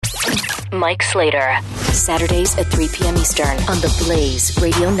Mike Slater. Saturdays at 3 p.m. Eastern on the Blaze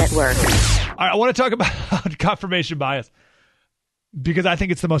Radio Network. All right, I want to talk about confirmation bias because I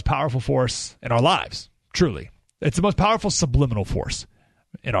think it's the most powerful force in our lives, truly. It's the most powerful subliminal force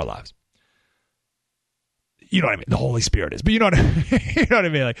in our lives. You know what I mean? The Holy Spirit is. But you know what I mean? You know what I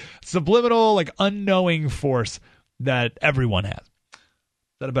mean? Like subliminal, like unknowing force that everyone has. Is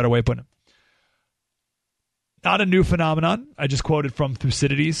that a better way of putting it? Not a new phenomenon. I just quoted from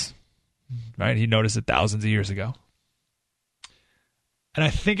Thucydides. Right? He noticed it thousands of years ago. And I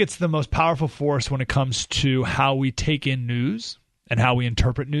think it's the most powerful force when it comes to how we take in news and how we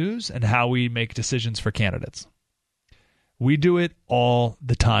interpret news and how we make decisions for candidates. We do it all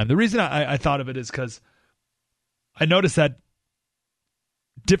the time. The reason I thought of it is because I noticed that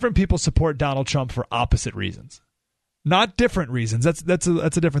different people support Donald Trump for opposite reasons. Not different reasons. That's a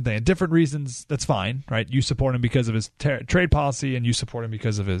different thing. Different reasons, that's fine, right? You support him because of his trade policy and you support him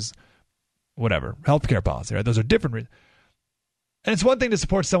because of his whatever, healthcare policy, right? Those are different reasons. And it's one thing to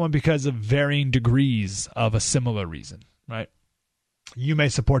support someone because of varying degrees of a similar reason, right? You may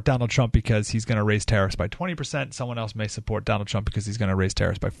support Donald Trump because he's going to raise tariffs by 20%. Someone else may support Donald Trump because he's going to raise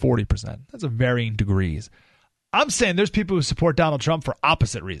tariffs by 40%. That's a varying degrees. I'm saying there's people who support Donald Trump for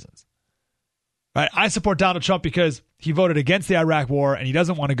opposite reasons, right? I support Donald Trump because he voted against the Iraq war and he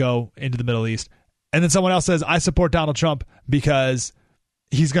doesn't want to go into the Middle East. And then someone else says, I support Donald Trump because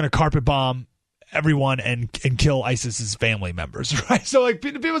he's going to carpet bomb everyone and kill ISIS's family members, right? So like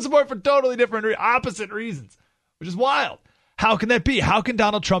people support for totally different, opposite reasons, which is wild. How can that be? How can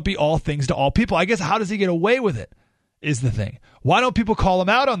Donald Trump be all things to all people? I guess how does he get away with it is the thing. Why don't people call him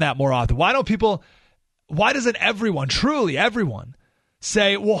out on that more often? Why doesn't everyone, truly everyone,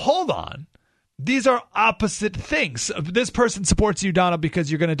 say, well, hold on. These are opposite things. This person supports you, Donald, because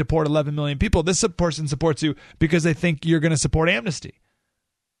you're going to deport 11 million people. This person supports you because they think you're going to support amnesty.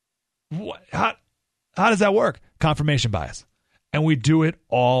 How does that work? Confirmation bias. And we do it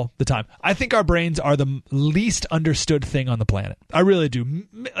all the time. I think our brains are the least understood thing on the planet. I really do.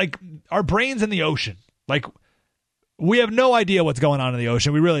 Like our brains in the ocean. Like we have no idea what's going on in the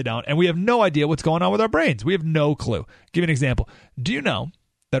ocean. We really don't. And we have no idea what's going on with our brains. We have no clue. Give you an example. Do you know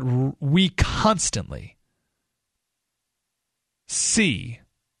that we constantly see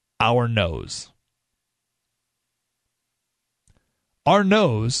our nose? Our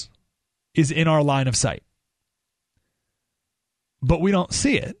nose is in our line of sight. But we don't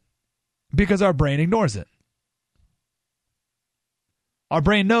see it because our brain ignores it. Our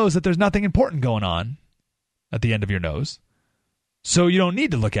brain knows that there's nothing important going on at the end of your nose, so you don't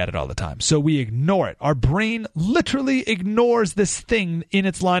need to look at it all the time. So we ignore it. Our brain literally ignores this thing in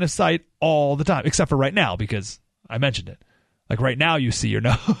its line of sight all the time, except for right now because I mentioned it. Like right now you see your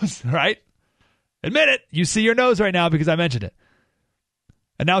nose, right? Admit it. You see your nose right now because I mentioned it.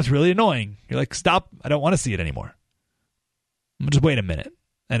 And now it's really annoying. You're like, stop. I don't want to see it anymore. Just wait a minute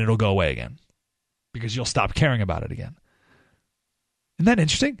and it'll go away again because you'll stop caring about it again. Isn't that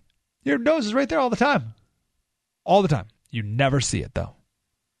interesting? Your nose is right there all the time. All the time. You never see it though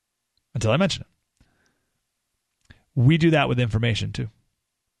until I mention it. We do that with information too.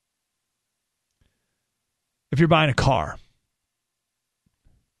 If you're buying a car,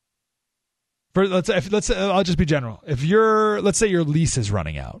 I'll just be general. Let's say your lease is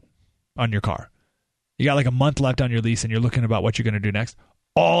running out on your car. You got like a month left on your lease and you're looking about what you're going to do next.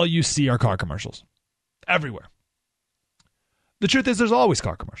 All you see are car commercials. Everywhere. The truth is there's always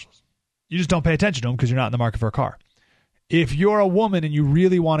car commercials. You just don't pay attention to them because you're not in the market for a car. If you're a woman and you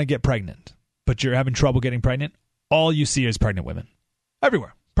really want to get pregnant, but you're having trouble getting pregnant, all you see is pregnant women.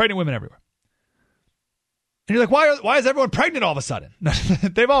 Everywhere. Pregnant women everywhere. And you're like, why is everyone pregnant all of a sudden?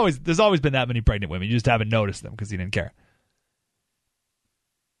 There's always been that many pregnant women. You just haven't noticed them because you didn't care.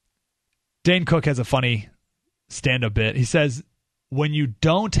 Dane Cook has a funny stand-up bit. He says, when you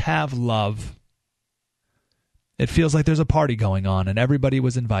don't have love, it feels like there's a party going on and everybody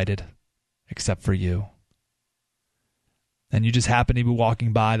was invited except for you. And you just happen to be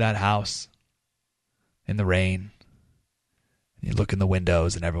walking by that house in the rain. And you look in the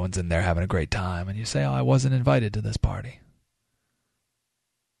windows and everyone's in there having a great time. And you say, oh, I wasn't invited to this party.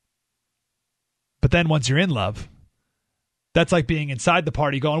 But then once you're in love, that's like being inside the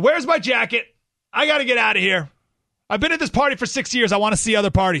party going, where's my jacket? I got to get out of here. I've been at this party for 6 years. I want to see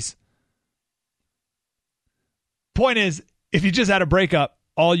other parties. Point is, if you just had a breakup,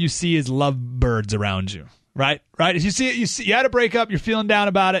 all you see is lovebirds around you, right? Right? If you had a breakup, you're feeling down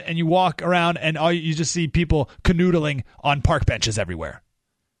about it, and you walk around, and you just see people canoodling on park benches everywhere.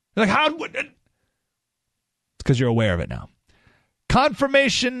 You're like, it's because you're aware of it now.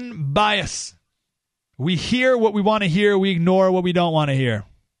 Confirmation bias. We hear what we want to hear. We ignore what we don't want to hear.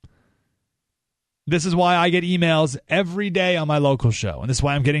 This is why I get emails every day on my local show. And this is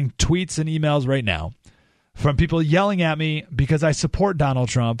why I'm getting tweets and emails right now from people yelling at me because I support Donald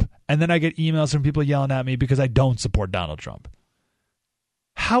Trump. And then I get emails from people yelling at me because I don't support Donald Trump.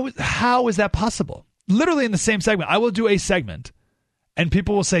 How is that possible? Literally in the same segment. I will do a segment and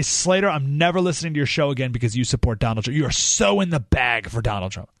people will say, Slater, I'm never listening to your show again because you support Donald Trump. You are so in the bag for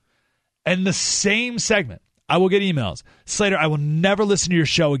Donald Trump. And the same segment, I will get emails. Slater, I will never listen to your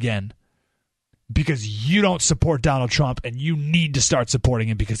show again because you don't support Donald Trump and you need to start supporting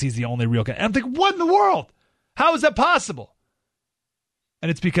him because he's the only real guy. And I'm thinking, what in the world? How is that possible?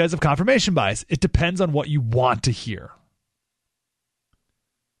 And it's because of confirmation bias. It depends on what you want to hear.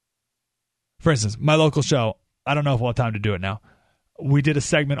 For instance, my local show, I don't know if we'll have time to do it now. We did a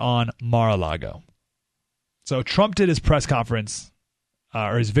segment on Mar-a-Lago. So Trump did his press conference,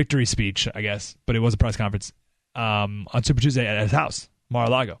 or his victory speech, I guess, but it was a press conference on Super Tuesday at his house,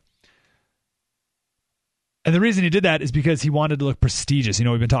 Mar-a-Lago. And the reason he did that is because he wanted to look prestigious. You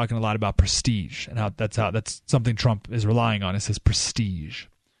know, we've been talking a lot about prestige and how that's something Trump is relying on, is his prestige.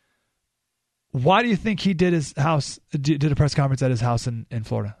 Why do you think he did a press conference at his house in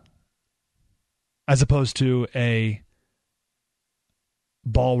Florida, as opposed to a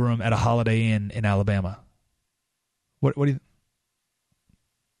ballroom at a Holiday Inn in Alabama? What do you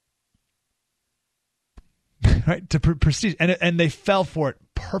right, to prestige, and they fell for it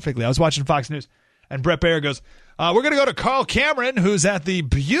perfectly. I was watching Fox News. And Brett Baer goes, we're going to go to Carl Cameron, who's at the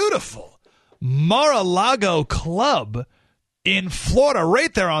beautiful Mar-a-Lago Club in Florida,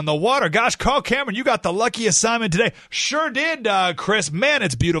 right there on the water. Gosh, Carl Cameron, you got the lucky assignment today. Sure did, Chris. Man,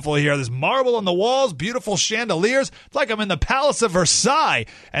 it's beautiful here. There's marble on the walls, beautiful chandeliers. It's like I'm in the Palace of Versailles.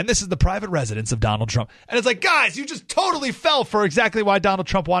 And this is the private residence of Donald Trump. And it's like, guys, you just totally fell for exactly why Donald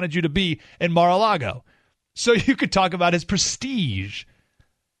Trump wanted you to be in Mar-a-Lago. So you could talk about his prestige.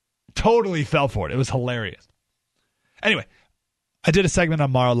 Totally fell for it. It was hilarious. Anyway, I did a segment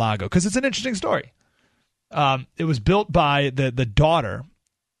on Mar-a-Lago because it's an interesting story. It was built by the daughter.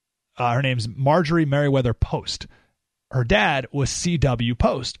 Her name's Marjorie Merriweather Post. Her dad was C.W.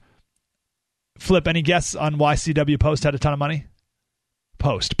 Post. Flip, any guess on why C.W. Post had a ton of money?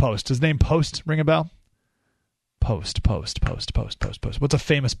 Post. Does his name Post ring a bell? Post. What's a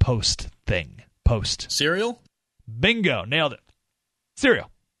famous Post thing? Post. Cereal? Bingo. Nailed it. Cereal.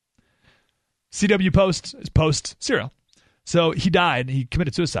 C.W. Post is Post cereal. So he died. He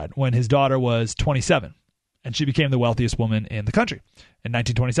committed suicide when his daughter was 27. And she became the wealthiest woman in the country in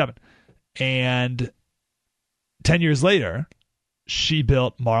 1927. And 10 years later, she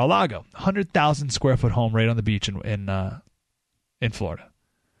built Mar-a-Lago, 100,000 square foot home right on the beach in Florida.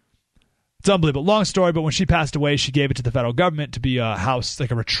 It's unbelievable. Long story, but when she passed away, she gave it to the federal government to be a house,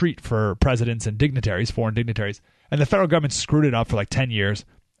 like a retreat for presidents and dignitaries, foreign dignitaries. And the federal government screwed it up for like 10 years.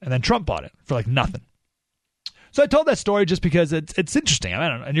 And then Trump bought it for like nothing. So I told that story just because it's interesting. I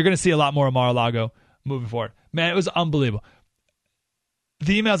don't know. And you're going to see a lot more of Mar-a-Lago moving forward. Man, it was unbelievable.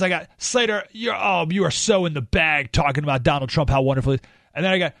 The emails I got, Slater, you are so in the bag talking about Donald Trump, how wonderful it is. And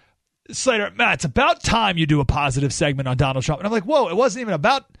then I got, Slater, man, it's about time you do a positive segment on Donald Trump. And I'm like, whoa, it wasn't even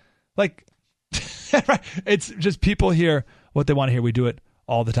about, like, right? It's just people hear what they want to hear. We do it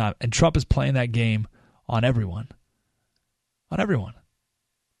all the time. And Trump is playing that game on everyone. On everyone.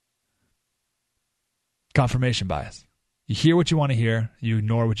 Confirmation bias. You hear what you want to hear. You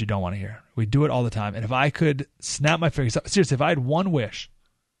ignore what you don't want to hear. We do it all the time. And if I could snap my fingers, seriously, if I had one wish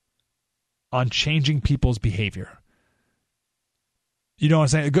on changing people's behavior, you know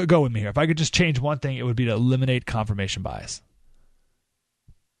what I'm saying? Go with me here. If I could just change one thing, it would be to eliminate confirmation bias.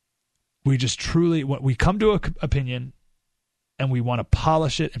 We just truly, we come to an opinion and we want to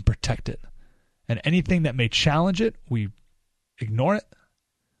polish it and protect it. And anything that may challenge it, we ignore it.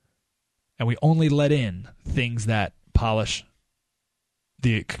 And we only let in things that polish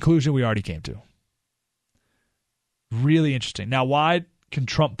the conclusion we already came to. Really interesting. Now, why can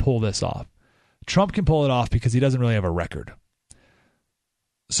Trump pull this off? Trump can pull it off because he doesn't really have a record.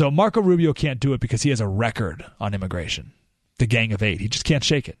 So Marco Rubio can't do it because he has a record on immigration. The Gang of Eight. He just can't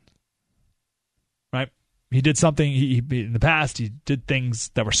shake it. Right? He did something he in the past. He did things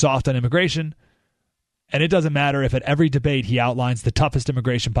that were soft on immigration. And it doesn't matter if at every debate he outlines the toughest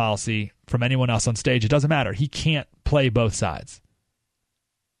immigration policy from anyone else on stage. It doesn't matter. He can't play both sides.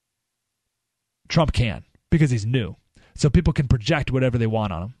 Trump can because he's new. So people can project whatever they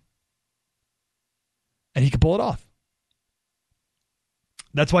want on him. And he can pull it off.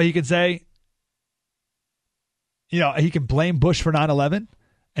 That's why he can say, he can blame Bush for 9/11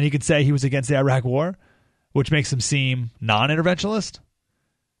 and he could say he was against the Iraq War, which makes him seem non-interventionist.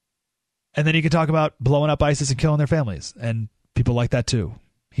 And then he could talk about blowing up ISIS and killing their families. And people like that too.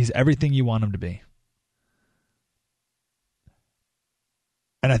 He's everything you want him to be.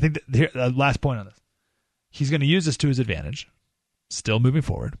 And I think that here, last point on this, he's going to use this to his advantage, still moving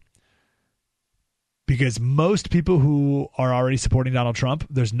forward, because most people who are already supporting Donald Trump,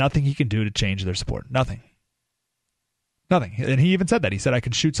 there's nothing he can do to change their support. Nothing. And he even said that. He said, I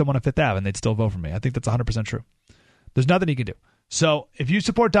could shoot someone on Fifth Ave and they'd still vote for me. I think that's 100% true. There's nothing he can do. So if you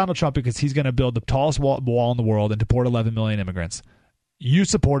support Donald Trump because he's going to build the tallest wall in the world and deport 11 million immigrants, you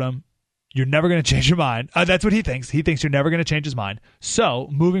support him. You're never going to change your mind. That's what he thinks. He thinks you're never going to change his mind. So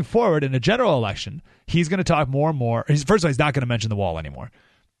moving forward in a general election, he's going to talk more and more. First of all, he's not going to mention the wall anymore.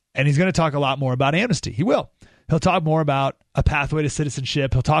 And he's going to talk a lot more about amnesty. He will. He'll talk more about a pathway to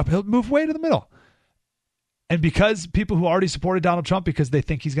citizenship. He'll move way to the middle. And because people who already supported Donald Trump because they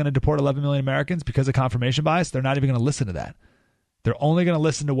think he's going to deport 11 million Americans because of confirmation bias, they're not even going to listen to that. They're only going to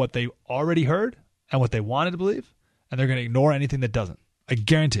listen to what they already heard and what they wanted to believe, and they're going to ignore anything that doesn't. I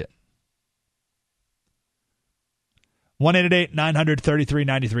guarantee it.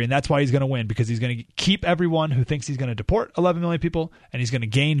 1-888-900-3393, and that's why he's going to win, because he's going to keep everyone who thinks he's going to deport 11 million people, and he's going to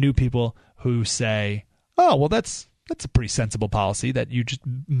gain new people who say, oh, well, that's a pretty sensible policy, that you just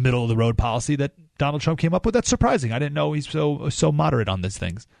middle-of-the-road policy that Donald Trump came up with. That's surprising. I didn't know he's so moderate on these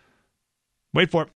things. Wait for it.